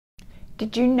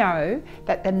Did you know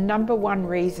that the #1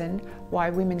 reason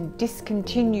why women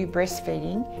discontinue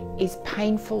breastfeeding is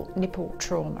painful nipple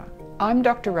trauma? I'm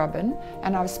Dr. Robyn,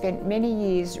 and I've spent many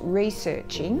years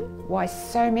researching why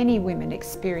so many women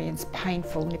experience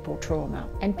painful nipple trauma,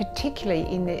 and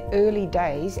particularly in the early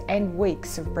days and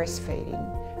weeks of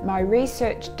breastfeeding. My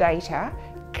research data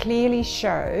clearly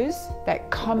shows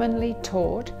that commonly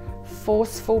taught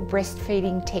forceful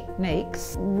breastfeeding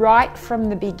techniques right from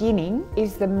the beginning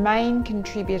is the main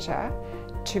contributor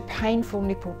to painful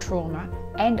nipple trauma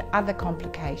and other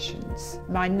complications.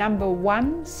 My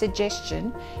 #1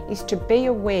 suggestion is to be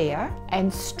aware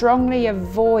and strongly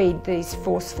avoid these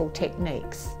forceful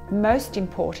techniques. Most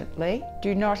importantly,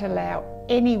 do not allow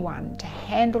anyone to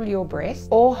handle your breast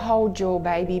or hold your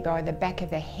baby by the back of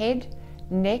the head,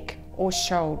 neck, or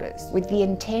shoulders with the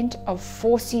intent of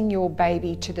forcing your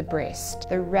baby to the breast.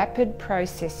 The rapid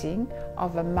processing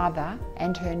of a mother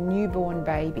and her newborn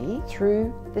baby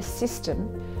through the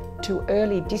system to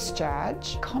early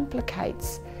discharge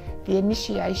complicates the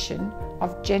initiation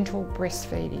of gentle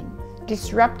breastfeeding,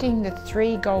 disrupting the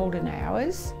 3 golden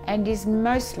hours, and is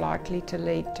most likely to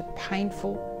lead to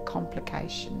painful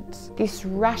complications. This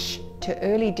rush to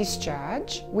early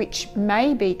discharge, which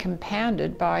may be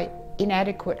compounded by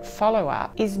inadequate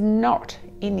follow-up, is not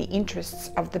in the interests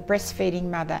of the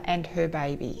breastfeeding mother and her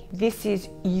baby. This is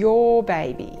your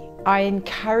baby. I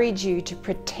encourage you to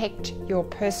protect your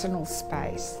personal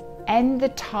space and the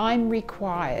time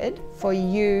required for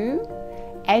you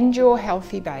and your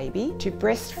healthy baby to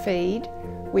breastfeed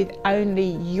with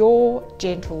only your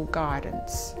gentle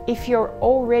guidance. If you're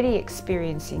already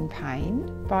experiencing pain,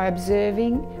 by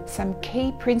observing some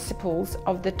key principles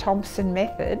of the Thompson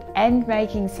method and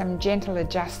making some gentle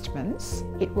adjustments,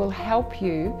 it will help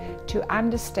you to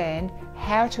understand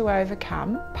how to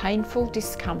overcome painful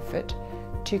discomfort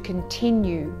to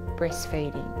continue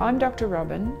breastfeeding. I'm Dr.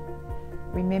 Robyn.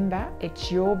 Remember, it's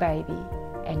your baby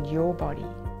and your body.